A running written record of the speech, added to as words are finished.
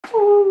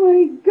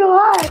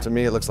To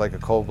me, it looks like a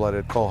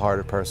cold-blooded,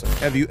 cold-hearted person.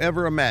 Have you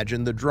ever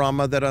imagined the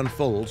drama that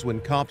unfolds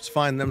when cops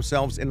find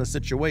themselves in a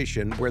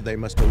situation where they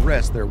must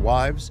arrest their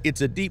wives?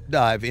 It's a deep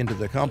dive into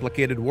the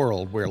complicated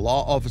world where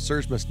law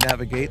officers must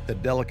navigate the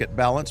delicate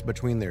balance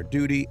between their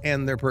duty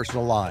and their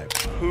personal lives.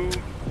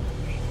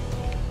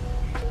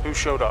 Who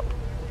showed up?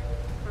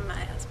 My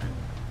husband.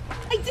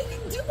 I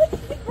didn't do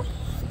anything wrong.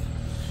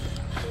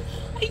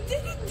 I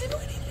didn't do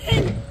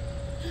anything.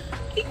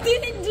 I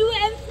didn't do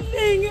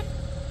anything.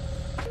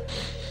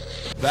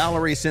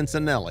 Valerie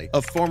Cincinnelli,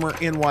 a former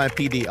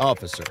NYPD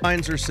officer,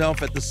 finds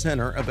herself at the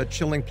center of a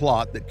chilling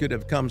plot that could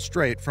have come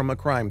straight from a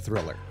crime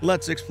thriller.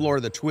 Let's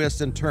explore the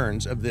twists and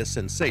turns of this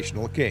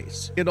sensational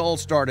case. It all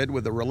started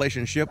with a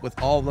relationship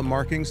with all the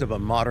markings of a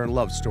modern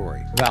love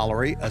story.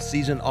 Valerie, a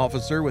seasoned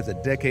officer with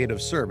a decade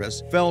of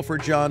service, fell for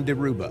John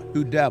DeRuba,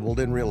 who dabbled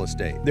in real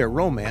estate. Their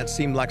romance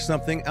seemed like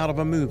something out of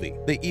a movie.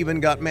 They even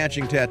got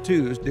matching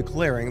tattoos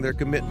declaring their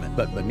commitment.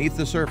 But beneath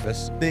the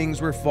surface, things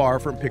were far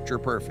from picture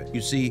perfect.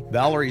 You see,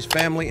 Valerie's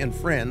family and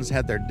friends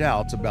had their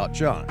doubts about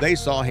John. They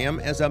saw him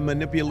as a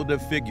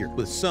manipulative figure,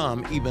 with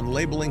some even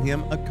labeling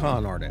him a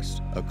con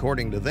artist.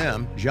 According to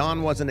them,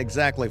 John wasn't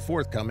exactly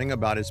forthcoming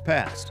about his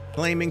past,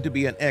 claiming to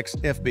be an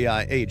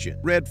ex-FBI agent.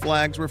 Red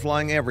flags were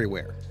flying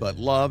everywhere, but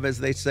love, as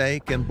they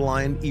say, can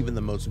blind even the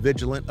most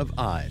vigilant of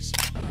eyes.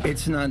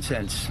 It's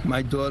nonsense.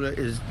 My daughter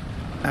is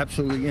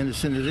absolutely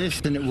innocent of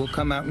this, and it will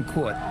come out in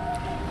court.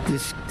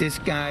 This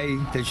guy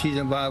that she's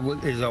involved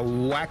with is a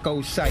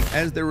wacko psycho.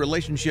 As their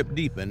relationship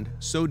deepened,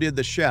 so did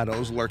the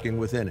shadows lurking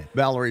within it.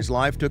 Valerie's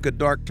life took a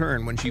dark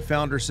turn when she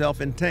found herself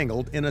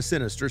entangled in a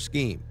sinister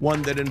scheme,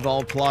 one that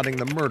involved plotting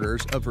the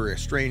murders of her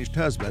estranged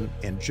husband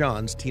and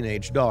John's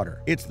teenage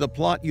daughter. It's the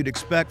plot you'd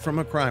expect from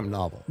a crime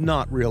novel,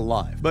 not real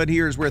life. But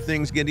here's where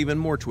things get even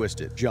more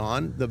twisted.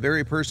 John, the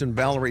very person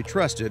Valerie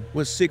trusted,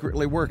 was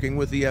secretly working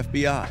with the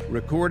FBI,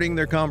 recording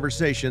their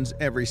conversations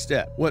every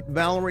step. What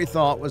Valerie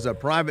thought was a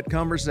private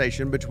conversation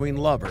between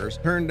lovers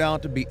turned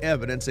out to be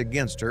evidence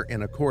against her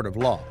in a court of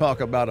law.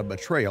 Talk about a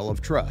betrayal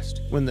of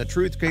trust. When the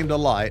truth came to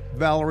light,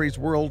 Valerie's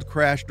world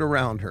crashed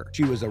around her.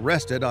 She was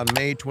arrested on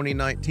May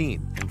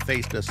 2019 and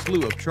faced a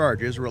slew of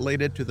charges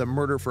related to the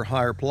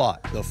murder-for-hire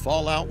plot. The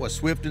fallout was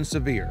swift and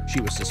severe.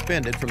 She was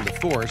suspended from the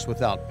force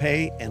without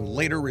pay and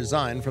later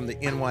resigned from the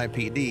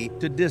NYPD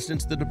to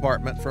distance the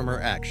department from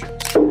her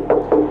actions.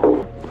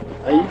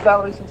 Are you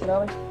Valerie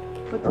Cincinnati?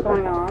 What's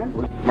going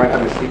on? Might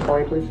have a seat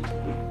for me, please?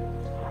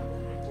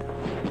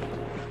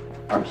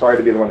 I'm sorry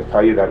to be the one to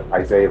tell you that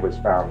Isaiah was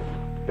found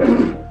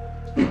dead.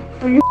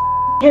 Are you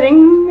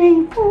kidding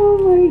me? Oh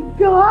my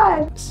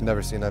God.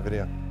 Never seen that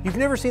video. You've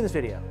never seen this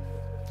video?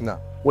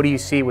 No. What do you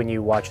see when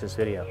you watch this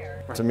video?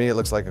 To me, it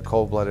looks like a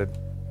cold-blooded,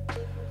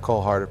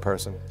 cold-hearted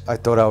person. I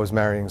thought I was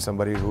marrying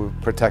somebody who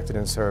protected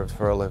and served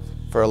for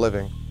a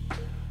living.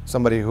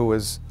 Somebody who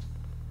was,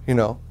 you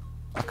know,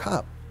 a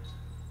cop,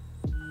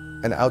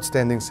 an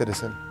outstanding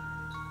citizen.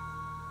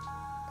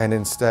 And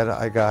instead,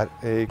 I got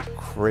a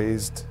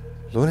crazed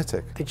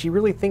lunatic. Did you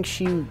really think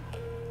she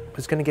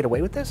was going to get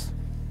away with this?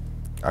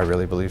 I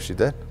really believe she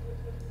did,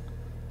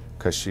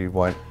 because she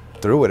went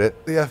through with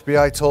it. The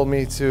FBI told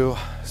me to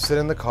sit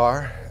in the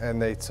car,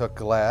 and they took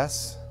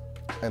glass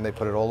and they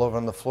put it all over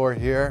on the floor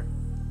here,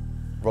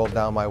 rolled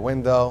down my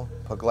window,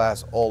 put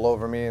glass all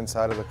over me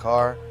inside of the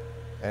car,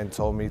 and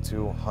told me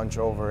to hunch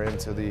over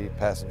into the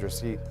passenger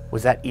seat.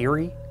 Was that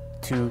eerie,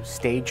 to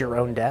stage your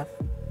own death?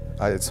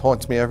 It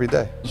haunts me every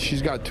day.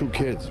 She's got 2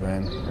 kids,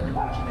 man.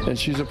 And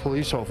she's a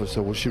police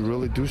officer. Will she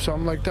really do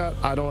something like that?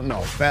 I don't know.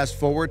 Fast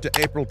forward to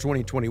April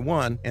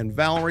 2021, and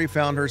Valerie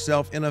found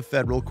herself in a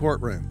federal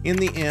courtroom. In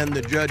the end,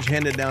 the judge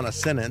handed down a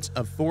sentence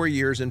of 4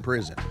 years in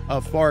prison, a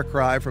far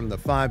cry from the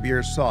 5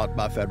 years sought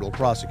by federal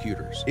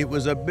prosecutors. It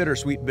was a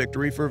bittersweet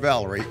victory for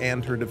Valerie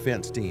and her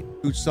defense team,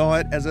 who saw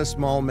it as a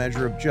small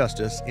measure of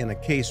justice in a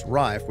case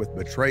rife with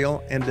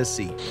betrayal and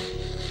deceit.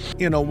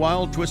 In a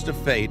wild twist of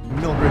fate,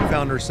 Mildred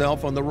found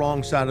herself on the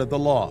wrong side of the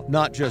law,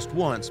 not just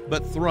once,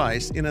 but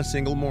thrice in a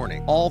single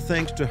morning. All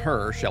thanks to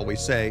her, shall we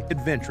say,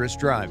 adventurous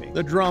driving.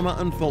 The drama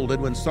unfolded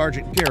when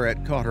Sergeant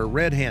Garrett caught her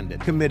red-handed,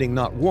 committing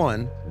not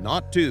 1,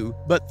 not 2,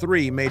 but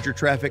 3 major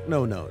traffic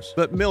no-nos.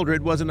 But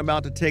Mildred wasn't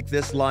about to take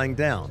this lying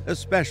down,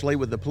 especially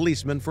with the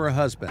policeman for a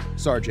husband,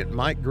 Sergeant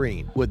Mike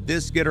Green. Would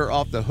this get her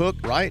off the hook,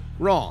 right?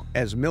 Wrong.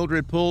 As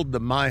Mildred pulled the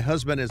 "my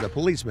husband is a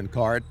policeman"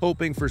 card,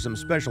 hoping for some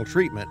special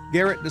treatment,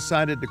 Garrett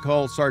decided to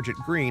call Sergeant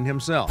Green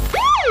himself.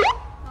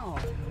 Oh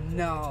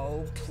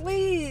no,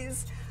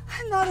 please.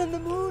 I'm not in the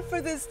mood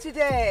for this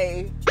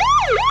today.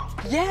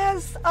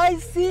 Yes, I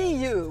see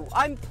you.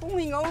 I'm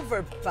pulling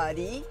over,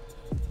 buddy.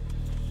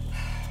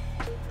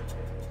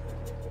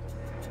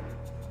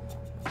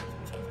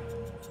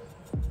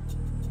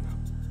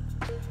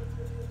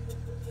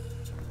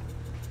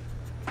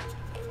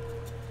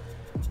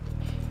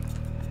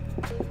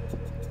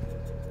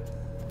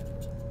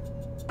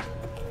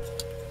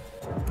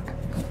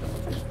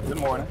 Good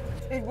morning.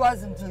 It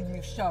wasn't until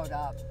you showed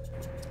up.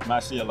 May I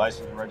see your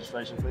license and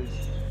registration, please?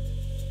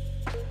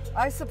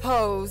 I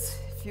suppose,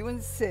 if you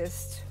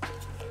insist.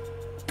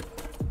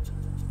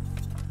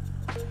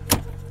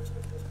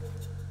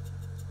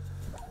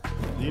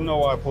 Do you know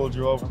why I pulled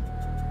you over?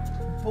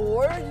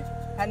 Bored?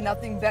 Had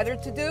nothing better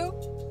to do?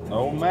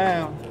 No,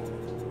 ma'am.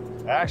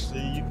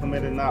 Actually, you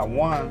committed not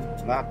one,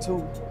 not two,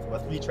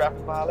 but 3 traffic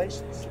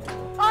violations.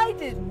 I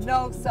did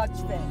no such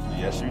thing.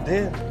 Yes, you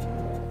did.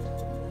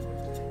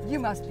 You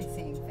must be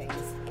seeing things.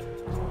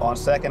 On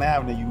 2nd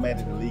Avenue, you made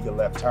an illegal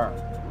left turn.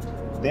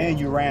 Then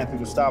you ran through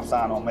the stop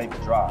sign on Maple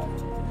Drive.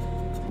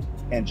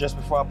 And just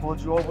before I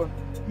pulled you over,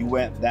 you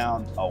went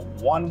down a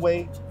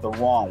one-way the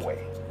wrong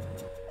way.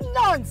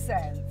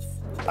 Nonsense.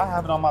 I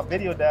have it on my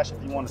video dash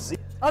if you want to see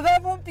it. Oh,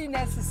 that won't be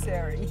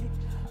necessary.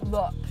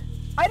 Look,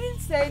 I didn't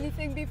say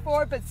anything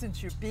before, but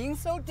since you're being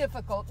so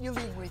difficult, you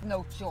leave with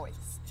no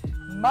choice.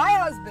 My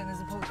husband is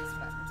a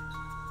policeman.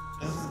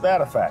 This is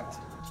that a fact?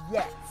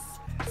 Yes,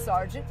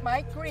 Sergeant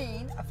Mike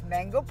Green of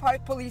Mango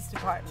Park Police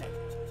Department.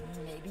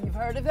 Maybe you've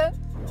heard of him?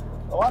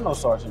 Oh, I know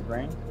Sergeant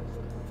Green.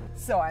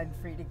 So I'm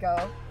free to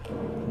go?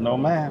 No,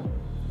 ma'am.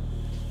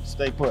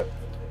 Stay put.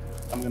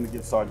 I'm going to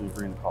give Sergeant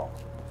Green a call.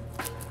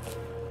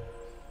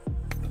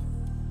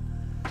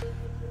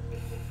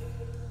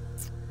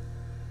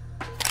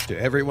 To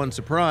everyone's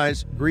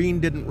surprise, Green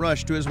didn't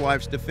rush to his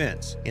wife's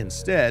defense.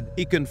 Instead,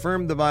 he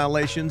confirmed the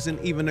violations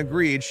and even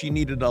agreed she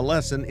needed a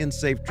lesson in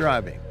safe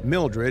driving.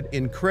 Mildred,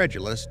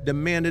 incredulous,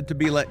 demanded to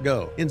be let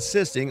go,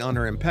 insisting on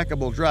her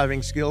impeccable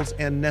driving skills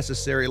and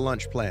necessary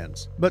lunch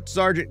plans. But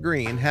Sergeant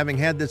Green, having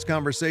had this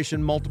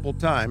conversation multiple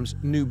times,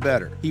 knew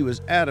better. He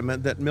was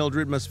adamant that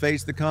Mildred must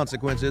face the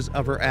consequences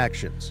of her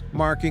actions,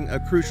 marking a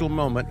crucial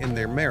moment in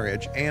their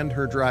marriage and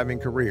her driving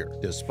career.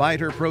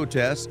 Despite her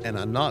protests and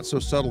a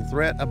not-so-subtle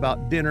threat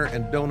about dinner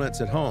and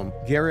donuts at home,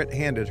 Garrett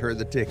handed her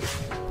the ticket.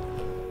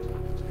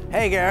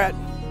 Hey, Garrett.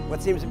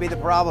 What seems to be the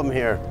problem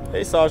here?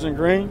 Hey, Sergeant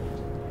Green.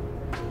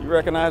 You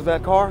recognize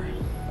that car?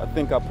 I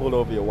think I pulled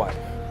over your wife.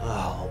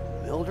 Oh,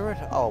 Mildred?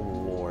 Oh,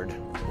 Lord.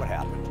 What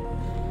happened?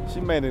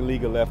 She made an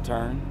illegal left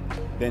turn.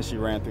 Then she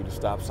ran through the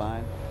stop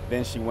sign.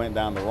 Then she went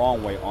down the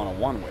wrong way on a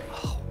one-way.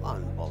 Oh,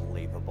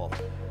 unbelievable.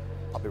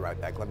 I'll be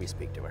right back. Let me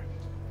speak to her.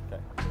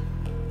 Okay.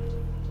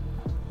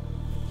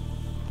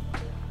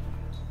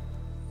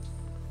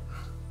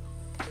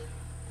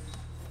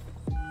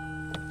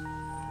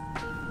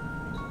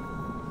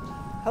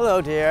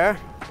 Hello, dear.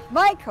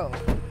 Michael,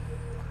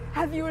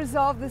 have you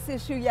resolved this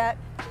issue yet?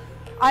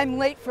 I'm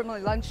late for my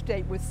lunch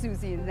date with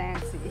Susie and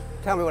Nancy.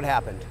 Tell me what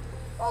happened.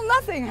 Well,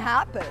 nothing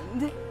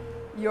happened.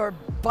 Your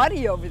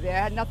buddy over there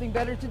had nothing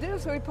better to do,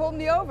 so he pulled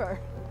me over.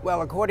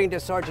 Well, according to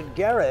Sergeant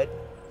Garrett,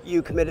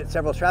 you committed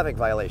several traffic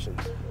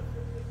violations.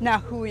 Now,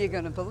 who are you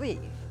going to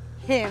believe?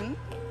 Him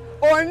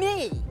or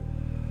me?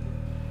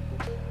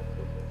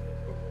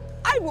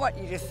 I want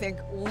you to think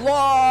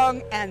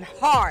long and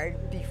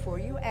hard before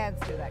you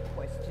answer that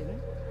question.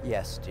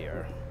 Yes,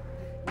 dear.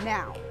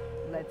 Now,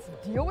 let's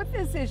deal with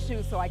this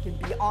issue so I can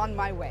be on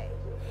my way.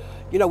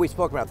 You know, we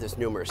spoke about this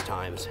numerous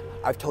times.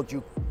 I've told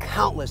you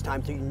countless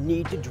times that you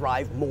need to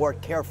drive more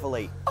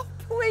carefully. Oh,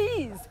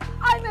 please!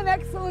 I'm an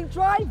excellent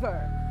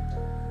driver.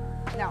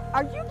 Now,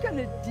 are you going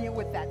to deal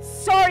with that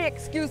sorry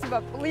excuse of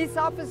a police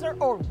officer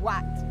or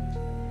what?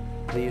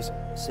 Please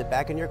sit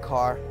back in your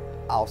car.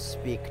 I'll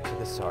speak to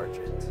the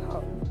sergeant.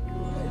 Oh,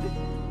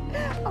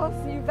 good.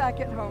 I'll see you back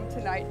at home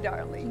tonight,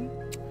 darling.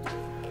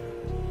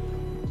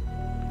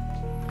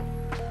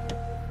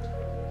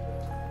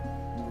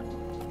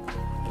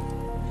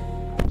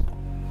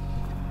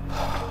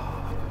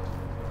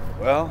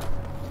 Well,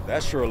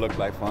 that sure looked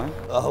like fun.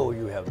 Oh,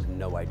 you have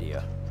no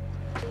idea.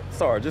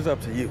 Sarge, it's up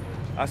to you.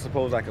 I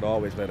suppose I could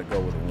always let her go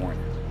with a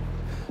warning.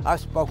 I've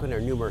spoken to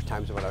her numerous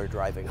times about her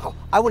driving. Oh,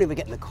 I won't even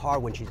get in the car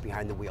when she's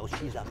behind the wheel.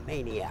 She's a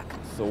maniac.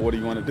 So what do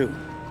you want to do?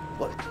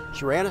 Look,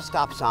 she ran a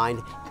stop sign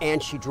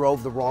and she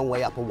drove the wrong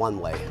way up a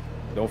one-way.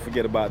 Don't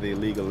forget about the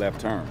illegal left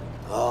turn.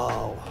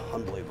 Oh,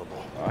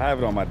 unbelievable. I have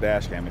it on my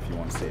dash cam if you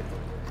want to see it.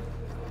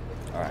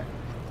 All right.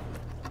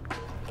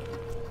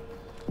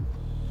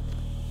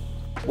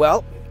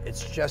 Well,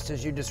 it's just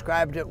as you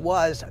described it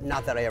was.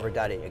 Not that I ever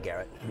doubted you,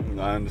 Garrett.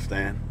 I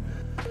understand.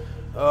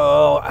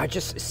 Oh,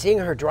 seeing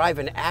her drive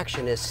in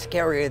action is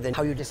scarier than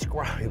how you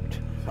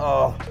described.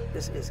 Oh,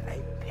 this is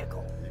a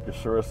pickle. You can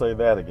sure say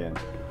that again.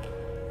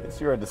 It's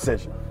your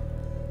decision.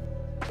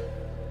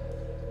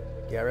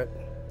 Garrett,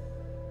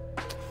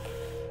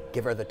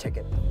 give her the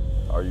ticket.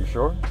 Are you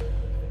sure?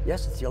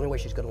 Yes, it's the only way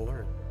she's going to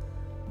learn.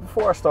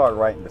 Before I start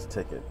writing this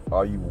ticket,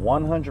 are you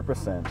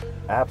 100%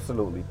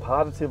 absolutely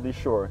positively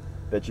sure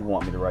that you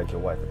want me to write your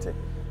wife a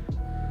ticket?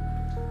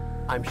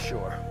 I'm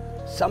sure.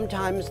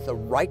 Sometimes the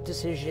right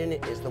decision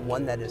is the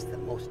one that is the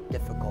most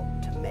difficult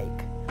to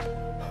make.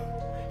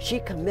 She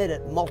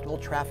committed multiple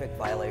traffic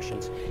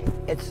violations.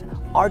 It's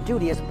our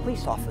duty as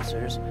police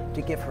officers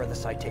to give her the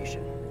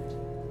citation.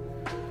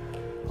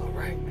 All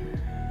right.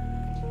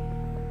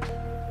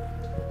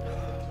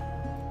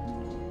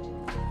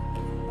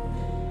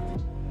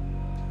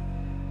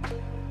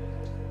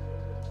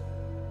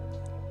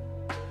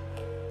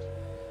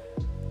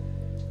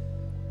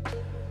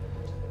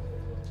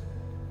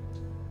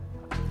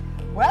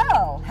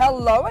 Well,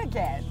 hello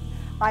again.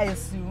 I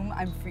assume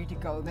I'm free to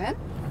go then?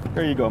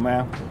 Here you go,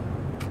 ma'am.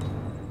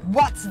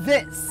 What's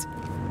this?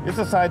 It's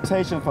a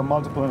citation for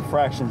multiple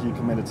infractions you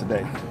committed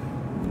today.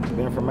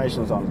 The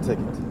information is on the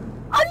ticket.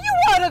 Are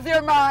you out of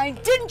your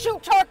mind? Didn't you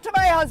talk to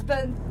my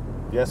husband?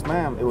 Yes,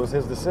 ma'am. It was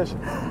his decision.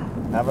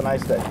 Have a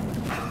nice day.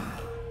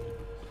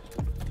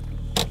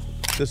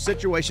 The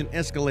situation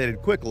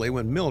escalated quickly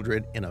when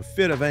Mildred, in a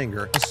fit of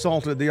anger,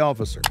 assaulted the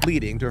officer,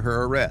 leading to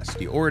her arrest.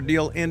 The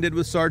ordeal ended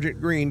with Sergeant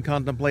Green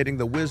contemplating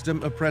the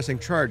wisdom of pressing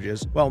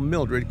charges while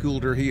Mildred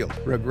cooled her heel,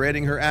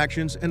 regretting her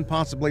actions and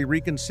possibly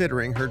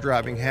reconsidering her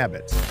driving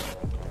habits.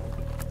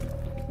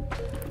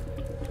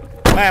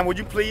 Ma'am, would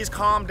you please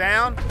calm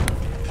down?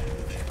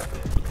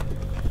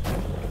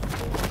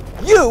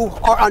 You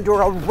are under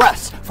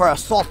arrest for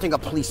assaulting a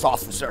police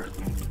officer.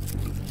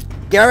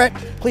 Garrett,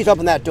 please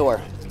open that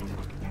door.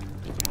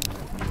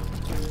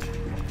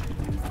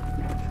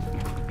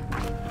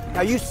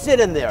 Now you sit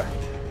in there.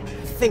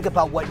 Think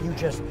about what you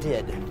just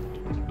did.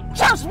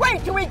 Just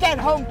wait till we get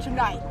home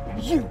tonight.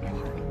 You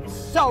are in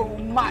so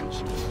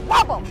much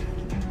trouble.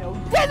 No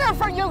dinner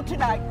for you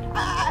tonight.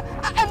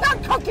 I'm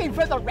not cooking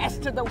for the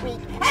rest of the week.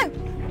 And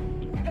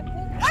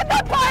I'm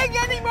not buying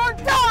any more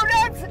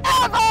donuts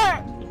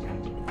ever!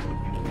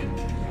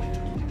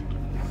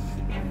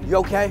 You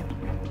okay?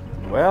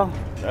 Well,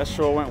 that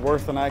sure went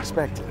worse than I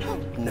expected.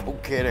 No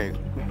kidding.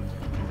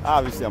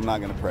 Obviously, I'm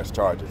not going to press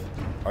charges.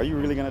 Are you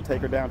really going to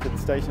take her down to the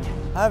station?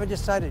 I haven't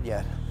decided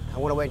yet. I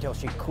want to wait until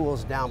she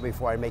cools down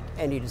before I make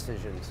any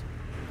decisions.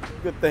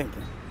 Good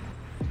thinking.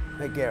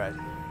 Hey, Garrett,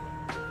 do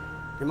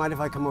you mind if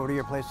I come over to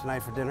your place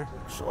tonight for dinner?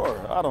 Sure,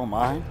 I don't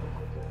mind.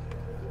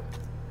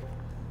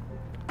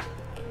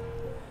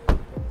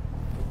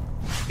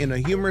 In a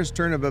humorous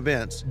turn of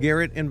events,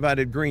 Garrett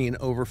invited Green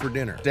over for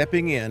dinner,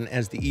 stepping in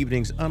as the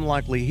evening's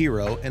unlikely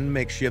hero and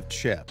makeshift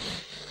chef.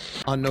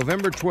 On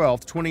November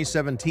 12,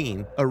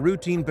 2017, a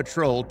routine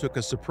patrol took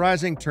a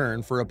surprising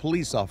turn for a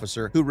police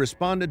officer who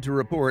responded to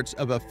reports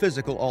of a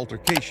physical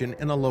altercation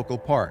in a local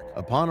park.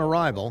 Upon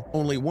arrival,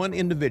 only one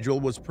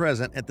individual was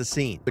present at the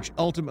scene, which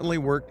ultimately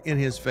worked in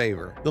his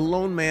favor. The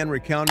lone man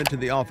recounted to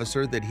the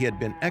officer that he had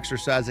been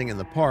exercising in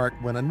the park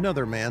when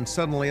another man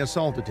suddenly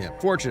assaulted him.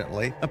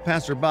 Fortunately, a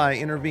passerby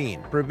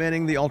intervened,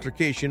 preventing the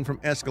altercation from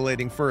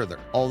escalating further.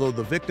 Although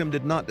the victim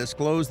did not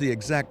disclose the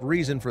exact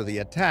reason for the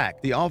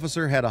attack, the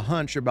officer had a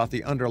hunch about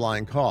the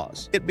underlying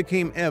cause. It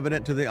became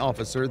evident to the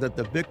officer that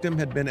the victim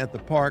had been at the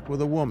park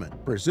with a woman,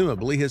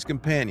 presumably his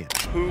companion.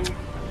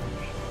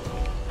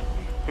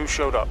 Who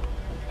showed up?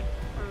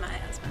 My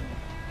husband.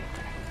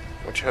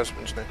 What's your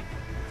husband's name?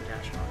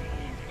 Josh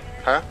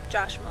Malaki. Huh?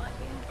 Josh Malaki.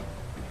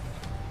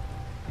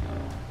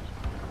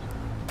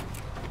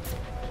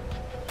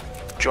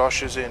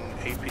 Josh is in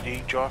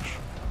APD, Josh?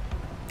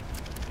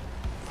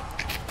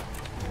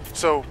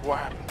 So, what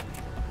happened?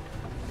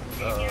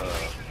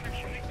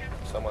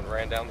 Someone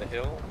ran down the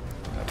hill.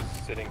 I was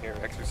sitting here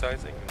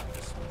exercising.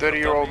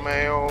 30-year-old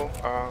male,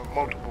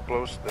 multiple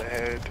blows to the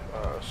head,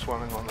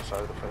 swelling on the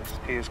side of the face.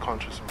 He is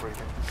conscious and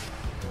breathing.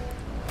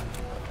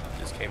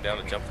 Just came down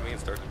and jumped me and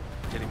started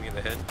hitting me in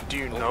the head. Do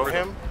you know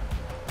him?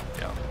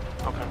 Yeah.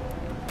 Okay.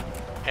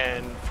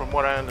 And from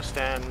what I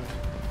understand,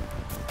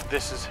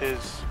 this is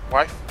his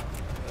wife?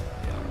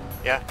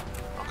 Yeah. Yeah?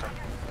 Okay.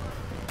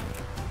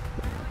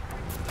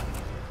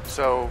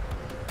 So,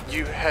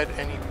 you had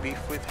any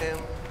beef with him?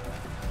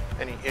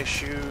 Any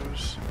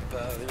issues?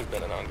 There's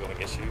been an ongoing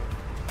issue.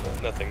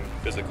 Nothing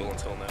physical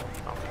until now.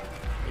 Okay.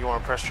 You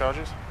want to press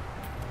charges?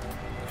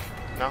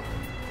 No? Okay.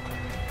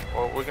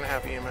 Well, we're going to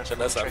have EMS.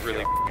 Unless I'm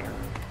really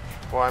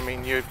Well, I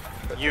mean,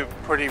 you're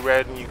pretty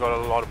red and you got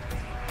a lot of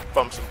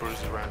bumps and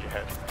bruises around your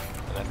head.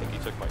 And I think he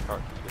took my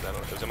card because I don't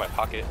know if it was in my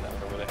pocket and I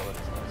don't know where the hell it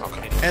is.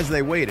 Okay. As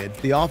they waited,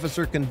 the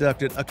officer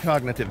conducted a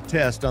cognitive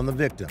test on the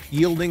victim,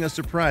 yielding a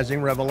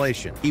surprising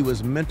revelation. He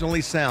was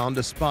mentally sound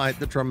despite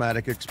the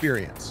traumatic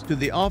experience. To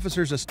the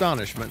officer's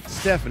astonishment,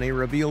 Stephanie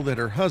revealed that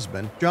her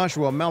husband,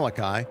 Joshua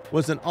Malaki,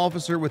 was an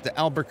officer with the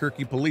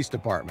Albuquerque Police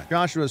Department.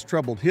 Joshua's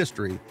troubled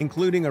history,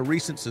 including a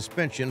recent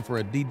suspension for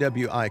a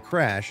DWI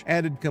crash,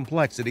 added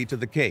complexity to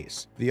the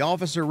case. The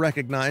officer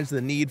recognized the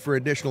need for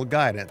additional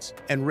guidance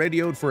and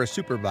radioed for a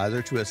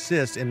supervisor to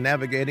assist in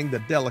navigating the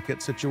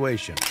delicate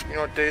situation. You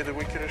know what day of the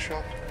week it is,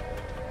 Sean?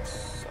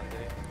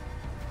 Sunday.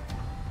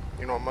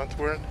 You know what month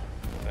we're in?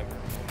 November.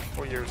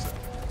 What year is that?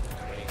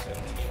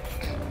 2017.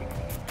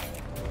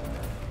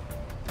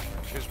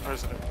 Who's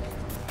president?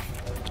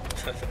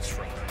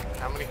 Trump.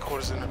 How many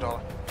quarters in a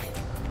dollar?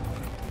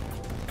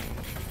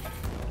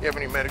 You have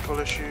any medical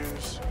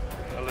issues?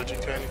 Allergic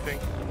to anything?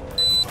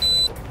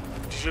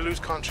 Did you lose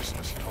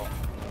consciousness at all?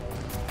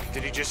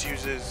 Did he just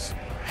use his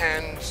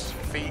hands,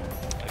 feet?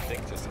 I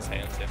think just his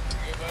hands, yeah.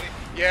 Good, buddy?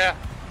 Yeah.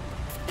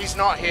 He's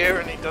not here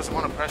and he doesn't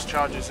want to press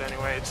charges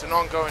anyway. It's an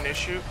ongoing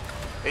issue.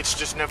 It's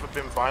just never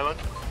been violent.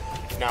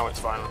 Now it's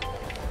violent.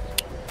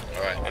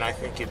 All right. And I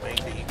think it may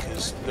be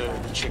because the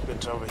chick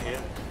that's over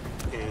here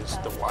is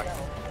the wife.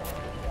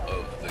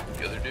 Of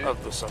the other dude?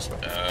 Of the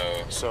suspect.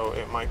 Oh. So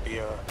it might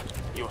be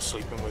you're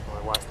sleeping with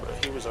my wife,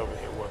 but he was over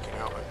here working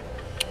out and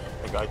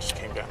the guy just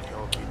came down the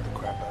hill and beat the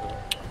crap out of him.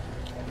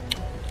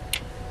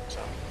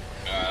 So.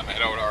 I'm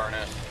head over to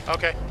RNS.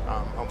 Okay.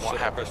 On what Should I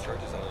happened? press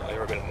charges on it? I've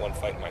never been in one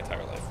fight in my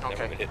entire life. Never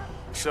Okay. been hit.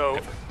 So,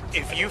 Ever.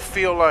 if you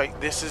feel like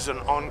this is an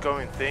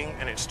ongoing thing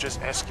and it's just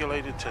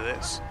escalated to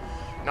this,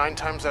 9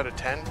 times out of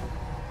 10,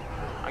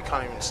 I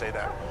can't even say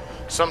that.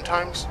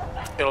 Sometimes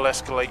it'll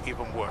escalate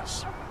even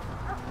worse.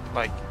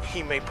 Like,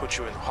 he may put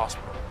you in the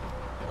hospital.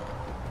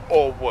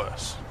 Or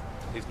worse.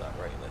 He's not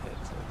right in the head.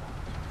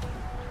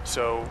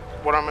 So,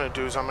 what I'm going to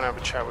do is I'm going to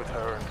have a chat with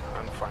her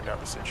and find out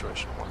the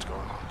situation, what's going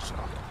on.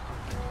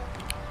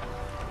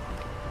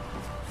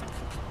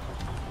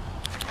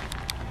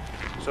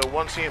 So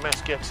once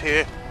EMS gets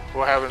here,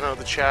 we'll have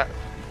another chat.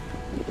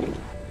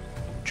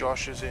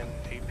 Josh is in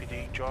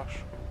APD. Josh?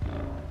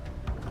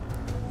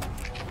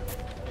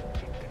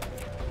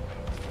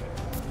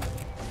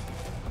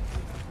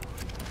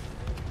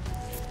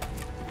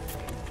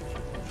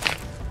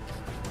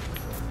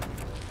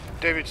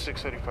 David,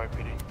 635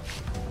 PD.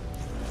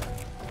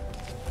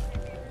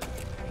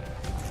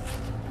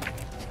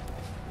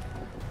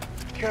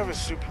 Can you have a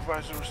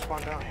supervisor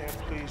respond out here,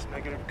 please?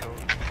 Negative code.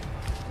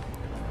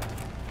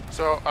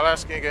 So I'll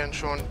ask you again,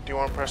 Sean, do you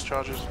want to press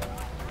charges?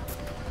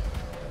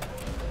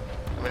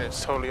 I mean,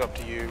 it's totally up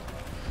to you.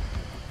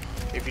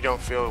 If you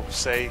don't feel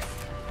safe,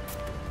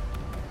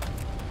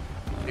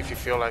 if you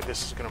feel like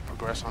this is going to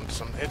progress onto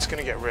something, it's going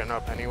to get written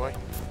up anyway.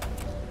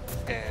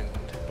 And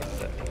What does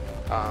that mean?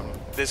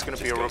 there's going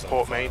to be a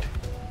report made,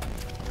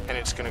 and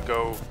it's going to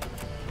go,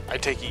 I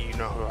take it you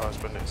know who her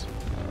husband is.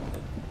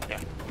 Yeah.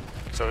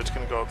 So it's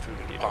going to go up through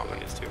the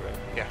department. Is too, right?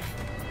 Yeah.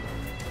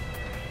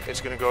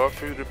 It's going to go up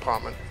through the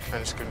department,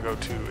 and it's going to go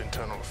to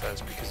internal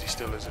affairs because he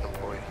still is an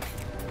employee.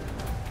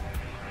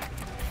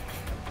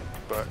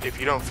 But if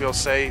you don't feel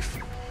safe,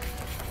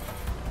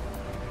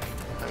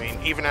 I mean,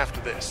 even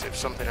after this, if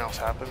something else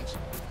happens,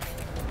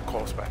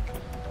 call us back.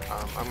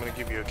 I'm going to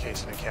give you a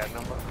case and a CAD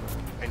number,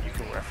 and you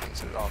can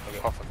reference it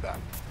off of that.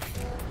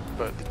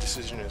 But the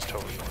decision is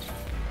totally yours.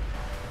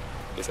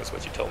 I guess that's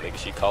what you told me,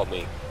 because she called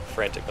me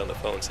frantic on the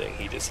phone saying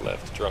he just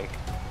left drunk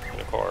in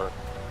a car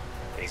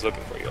and he's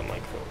looking for you. I'm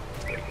like,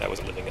 oh, I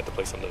wasn't living at the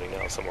place I'm living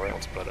now, somewhere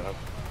else, but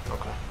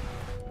okay.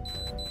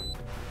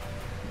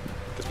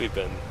 Because we've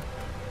been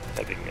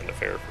having an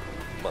affair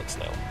for months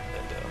now,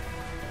 and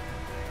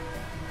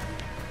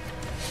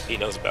he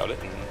knows about it,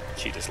 and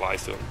she just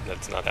lies to him that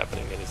it's not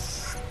happening, and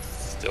it's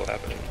still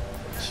happening.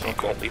 She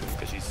won't leave him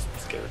because she's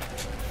scared.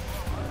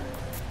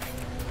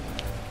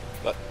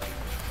 But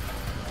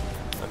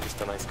I'm just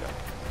a nice guy.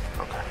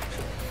 Okay.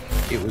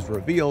 It was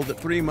revealed that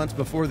 3 months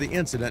before the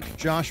incident,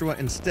 Joshua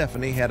and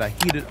Stephanie had a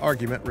heated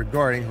argument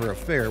regarding her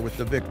affair with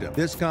the victim.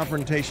 This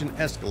confrontation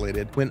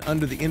escalated when,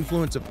 under the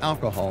influence of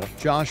alcohol,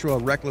 Joshua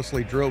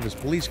recklessly drove his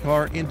police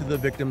car into the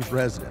victim's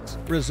residence,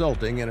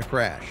 resulting in a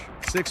crash.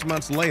 6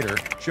 months later,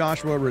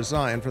 Joshua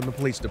resigned from the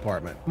police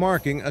department,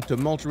 marking a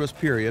tumultuous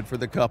period for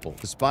the couple.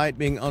 Despite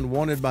being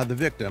unwanted by the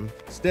victim,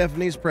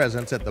 Stephanie's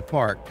presence at the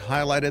park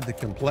highlighted the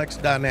complex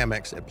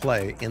dynamics at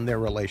play in their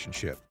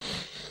relationship.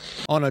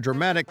 On a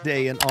dramatic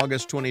day in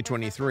August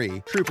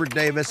 2023, Trooper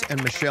Davis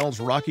and Michelle's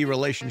rocky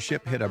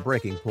relationship hit a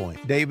breaking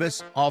point.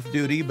 Davis,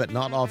 off-duty but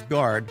not off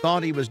guard,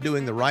 thought he was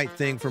doing the right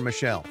thing for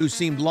Michelle, who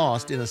seemed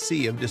lost in a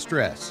sea of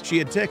distress. She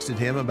had texted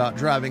him about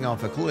driving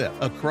off a cliff,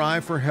 a cry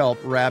for help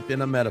wrapped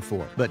in a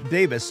metaphor. But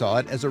Davis saw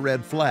it as a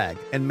red flag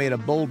and made a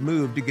bold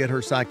move to get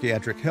her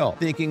psychiatric help,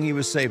 thinking he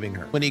was saving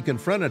her. When he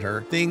confronted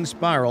her, things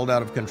spiraled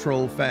out of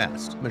control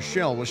fast.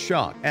 Michelle was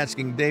shocked,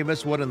 asking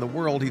Davis what in the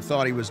world he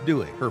thought he was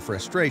doing, her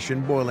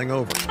frustration boiling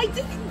over. I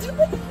didn't do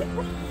anything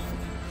wrong.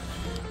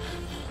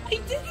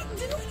 I didn't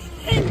do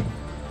anything.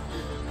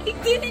 I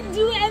didn't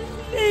do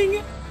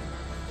anything.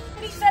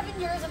 27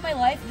 years of my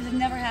life, this has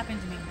never happened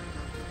to me.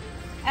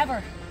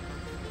 Ever.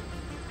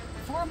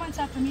 4 months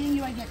after meeting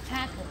you, I get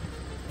tackled.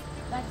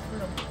 That's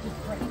real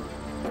different.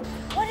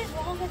 What is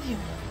wrong with you?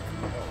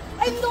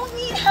 I don't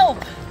need help.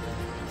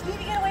 I need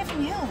to get away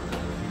from you.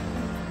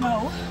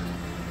 No.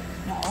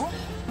 No.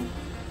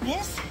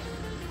 This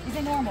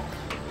isn't normal.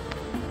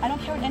 I don't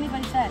care what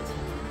anybody says.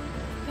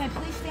 Can I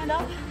please stand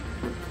up?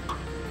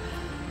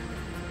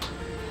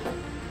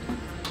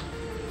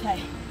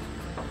 Okay.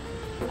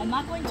 I'm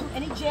not going to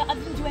any jail. I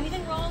didn't do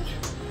anything wrong.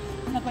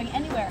 I'm not going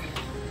anywhere.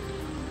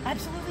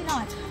 Absolutely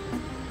not.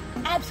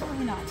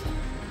 Absolutely not.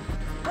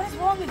 What is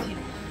wrong with you?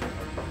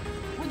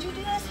 Would you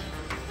do this?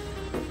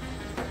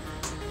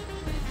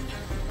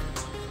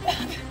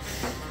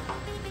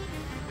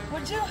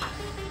 Would you?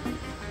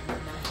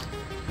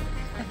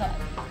 I thought.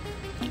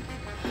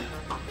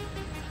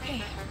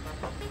 Okay.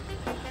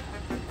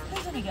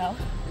 Please let me go.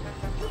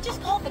 You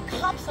just called the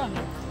cops on me.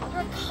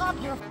 You're a cop.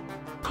 You're a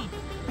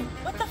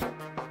What the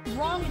is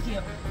wrong with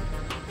you?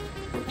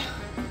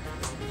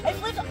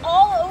 I've lived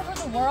all over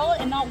the world,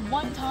 and not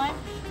one time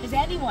has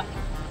anyone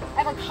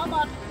ever come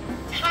up,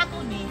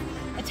 tackled me,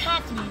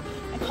 attacked me,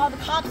 and called the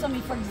cops on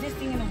me for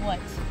existing in the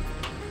woods.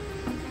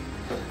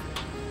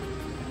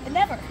 And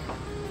never.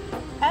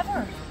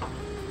 Ever.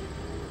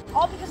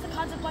 All because the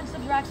consequences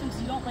of your actions,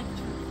 you don't like the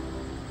truth.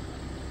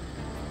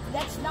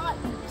 That's not,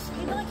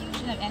 people like you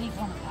shouldn't have any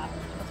form of power.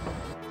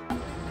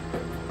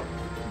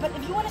 But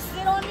if you want to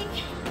sit on me,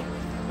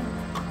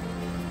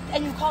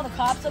 And you call the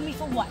cops on me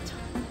for what?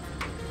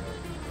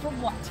 For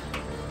what?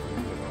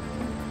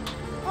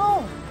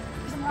 Oh,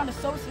 because I'm around a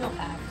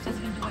sociopath who says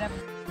he can do whatever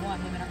he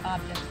wants, him and her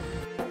objects,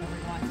 whatever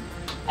he wants.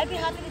 I'd be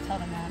happy to tell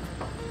them that.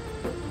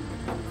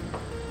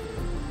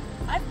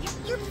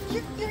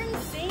 You're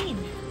insane.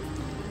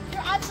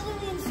 You're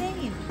absolutely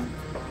insane.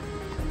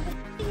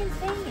 You're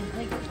insane.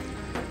 Like,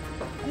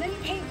 and then you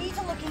pay me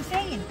to look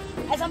insane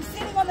as I'm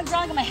sitting on the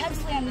ground with my head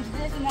slammed into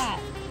this and that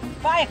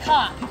by a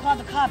cop who called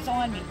the cops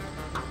on me.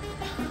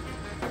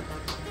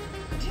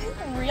 Do you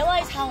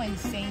realize how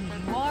insane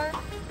you are?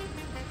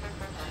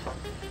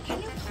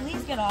 Can you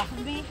please get off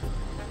of me?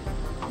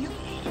 You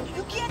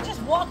can't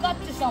just walk up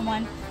to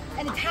someone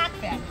and attack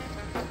them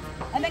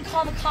and then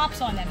call the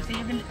cops on them and say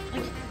you're gonna,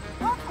 like,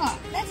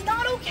 that's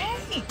not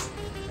okay.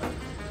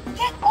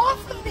 Get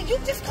off of me. You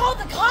just called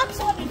the cops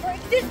on me for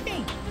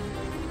existing.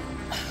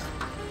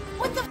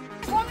 What the f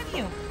is wrong with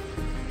you?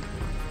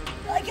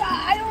 Like,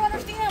 I don't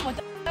understand what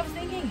the f I was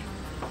thinking.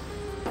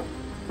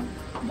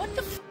 What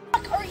the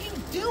fuck are you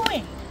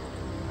doing?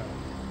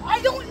 I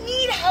don't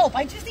need help.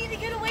 I just need to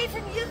get away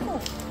from you.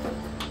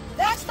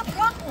 That's the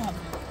problem.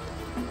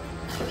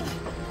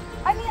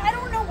 I mean, I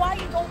don't know why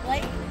you don't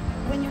like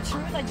when your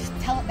truth, I just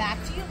tell it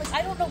back to you. Like,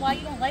 I don't know why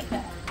you don't like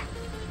that.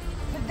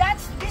 But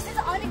this is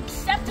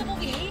unacceptable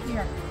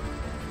behavior.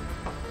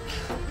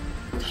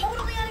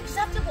 Totally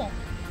unacceptable.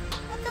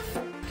 What the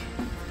fuck?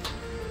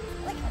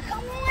 Like,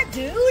 come on,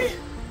 dude.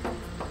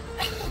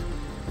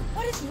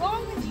 What is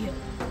wrong with you?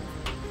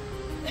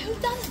 Who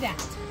does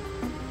that?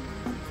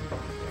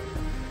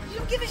 You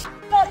don't give a shit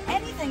about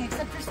anything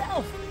except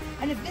yourself.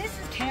 And if this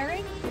is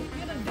caring, you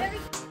have a very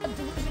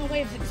delusional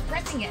way of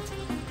expressing it.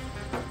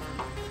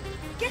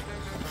 Get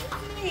off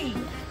of me.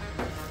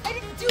 I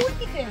didn't do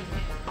anything.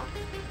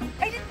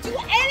 I didn't do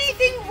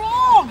anything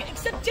wrong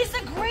except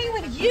disagree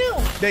with you.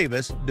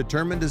 Davis,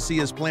 determined to see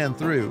his plan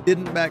through,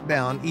 didn't back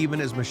down even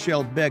as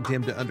Michelle begged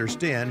him to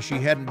understand she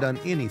hadn't done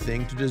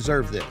anything to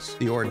deserve this.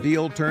 The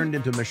ordeal turned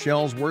into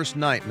Michelle's worst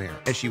nightmare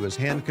as she was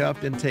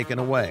handcuffed and taken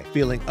away,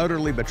 feeling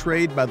utterly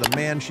betrayed by the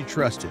man she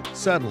trusted.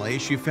 Suddenly,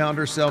 she found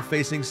herself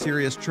facing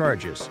serious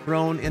charges,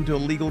 thrown into a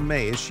legal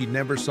maze she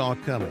never saw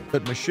coming.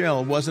 But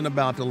Michelle wasn't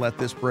about to let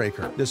this break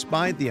her.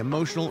 Despite the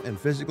emotional and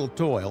physical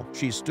toil,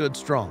 she stood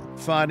strong,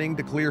 fighting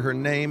to clear her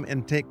name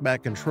and take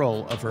back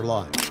control of her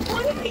life.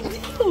 What did I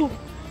do?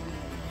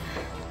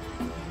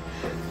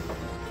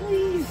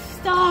 Please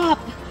stop.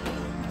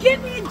 Get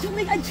me into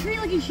like a tree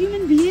like a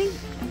human being,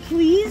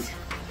 please.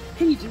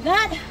 Can you do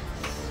that?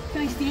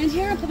 Can I stand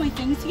here and put my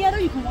things together?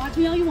 You can watch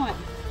me all you want.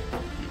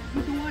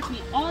 You can watch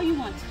me all you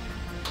want.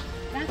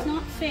 That's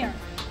not fair.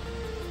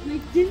 And I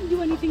didn't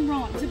do anything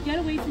wrong, so get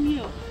away from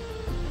you.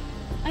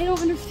 I don't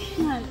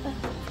understand.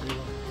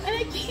 And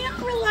I can't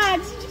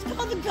relax. You just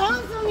called the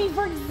cops on me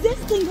for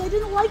existing. I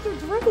didn't like your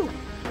truth.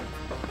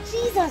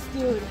 Jesus,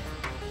 dude.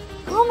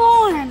 Come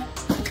on.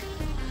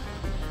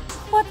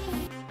 What the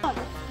fuck?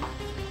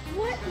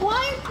 What? Why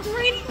are you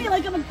treating me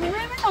like I'm a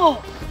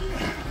criminal?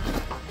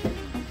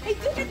 I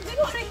didn't do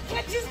it.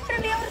 I just want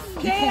to be able to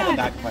stand.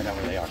 Back and find out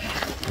where they are.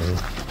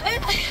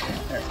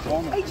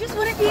 I just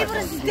want to be able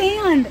to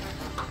stand.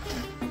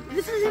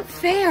 This isn't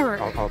fair.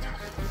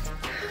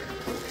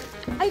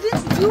 I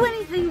didn't do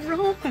anything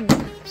wrong.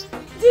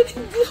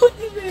 Didn't do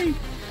anything.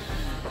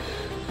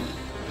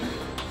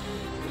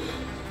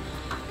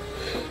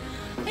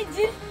 I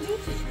didn't do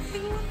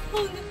anything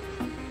wrong.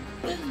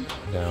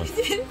 Down. I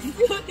didn't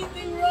do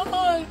anything wrong.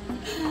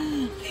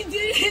 I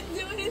didn't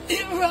do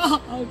anything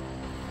wrong.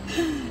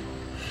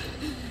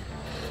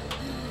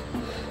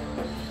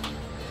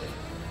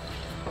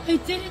 I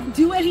didn't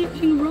do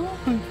anything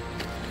wrong.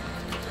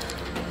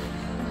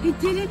 I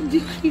didn't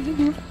do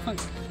anything wrong.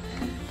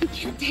 You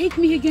can't take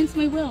me against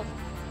my will.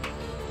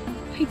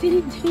 I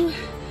didn't do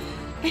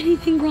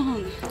anything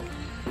wrong.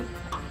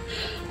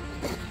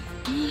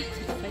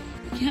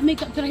 I can't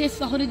make up that I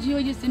assaulted you.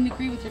 I just didn't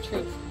agree with your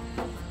truth.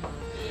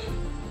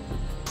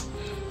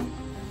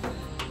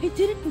 I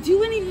didn't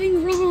do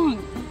anything wrong.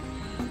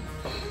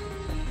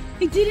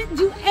 I didn't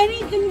do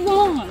anything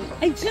wrong.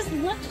 I just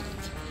left.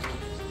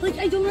 Like,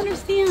 I don't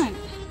understand.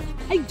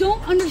 I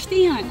don't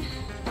understand.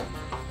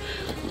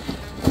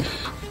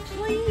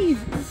 Please,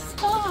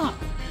 stop.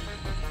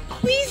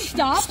 Please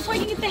stop so I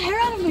can get the hair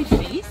out of my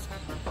face.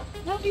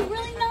 That would be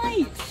really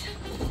nice.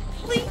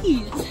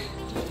 Please.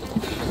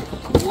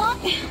 What?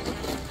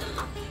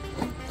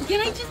 Can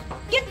I just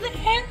get the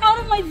hair out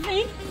of my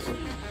face?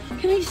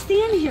 Can I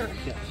stand here?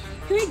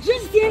 Can I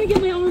just stand and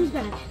get my arms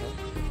back?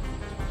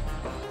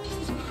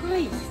 Jesus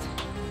Christ.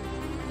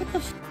 What the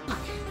fuck?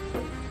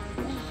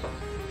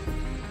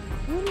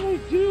 What did I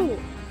do?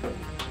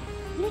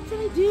 What did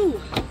I do?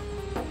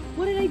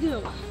 What did I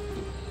do?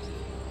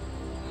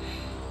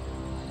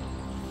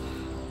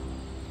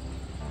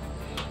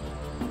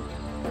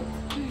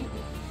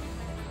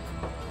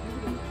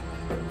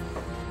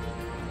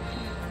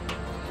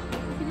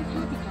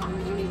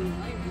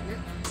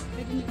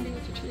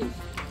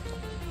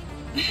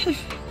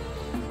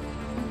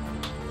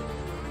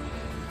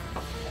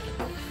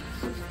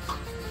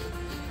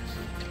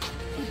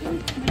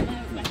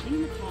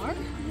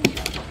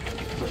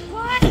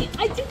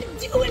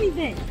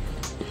 it?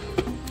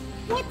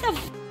 What the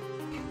f?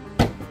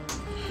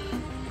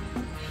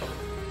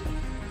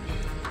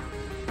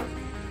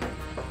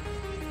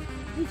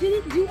 I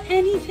didn't do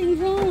anything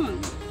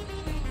wrong.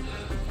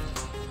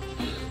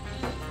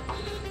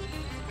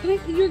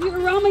 You're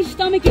around my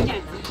stomach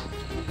again.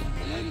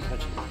 I'm not even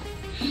touching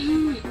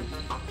it.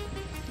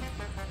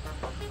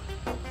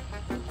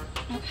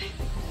 Okay.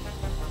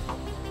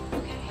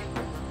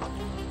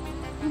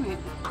 All right.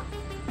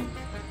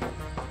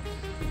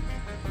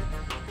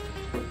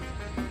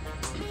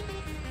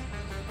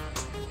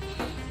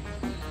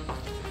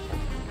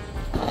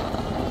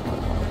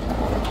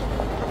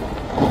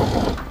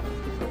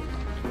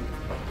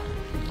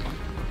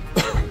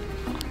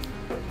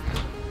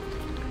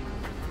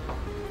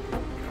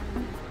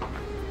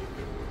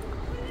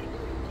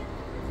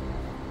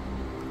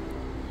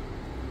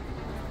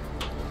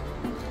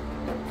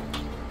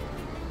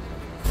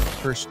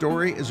 Her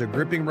story is a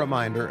gripping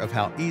reminder of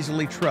how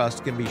easily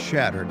trust can be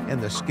shattered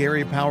and the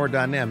scary power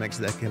dynamics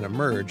that can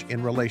emerge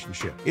in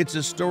relationship. It's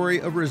a story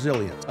of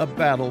resilience, a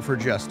battle for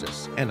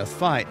justice, and a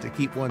fight to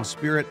keep one's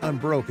spirit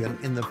unbroken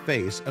in the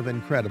face of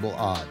incredible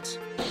odds.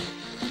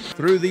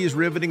 Through these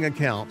riveting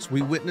accounts,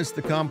 we witness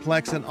the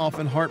complex and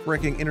often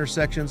heartbreaking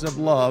intersections of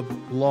love,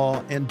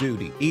 law, and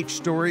duty. Each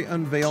story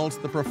unveils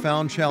the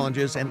profound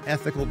challenges and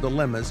ethical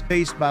dilemmas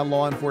faced by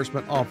law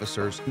enforcement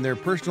officers, and their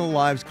personal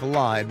lives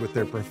collide with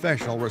their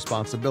professional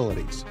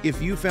responsibilities.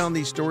 If you found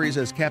these stories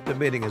as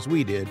captivating as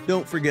we did,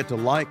 don't forget to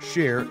like,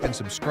 share, and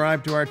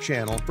subscribe to our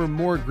channel for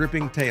more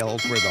gripping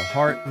tales where the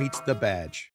heart meets the badge.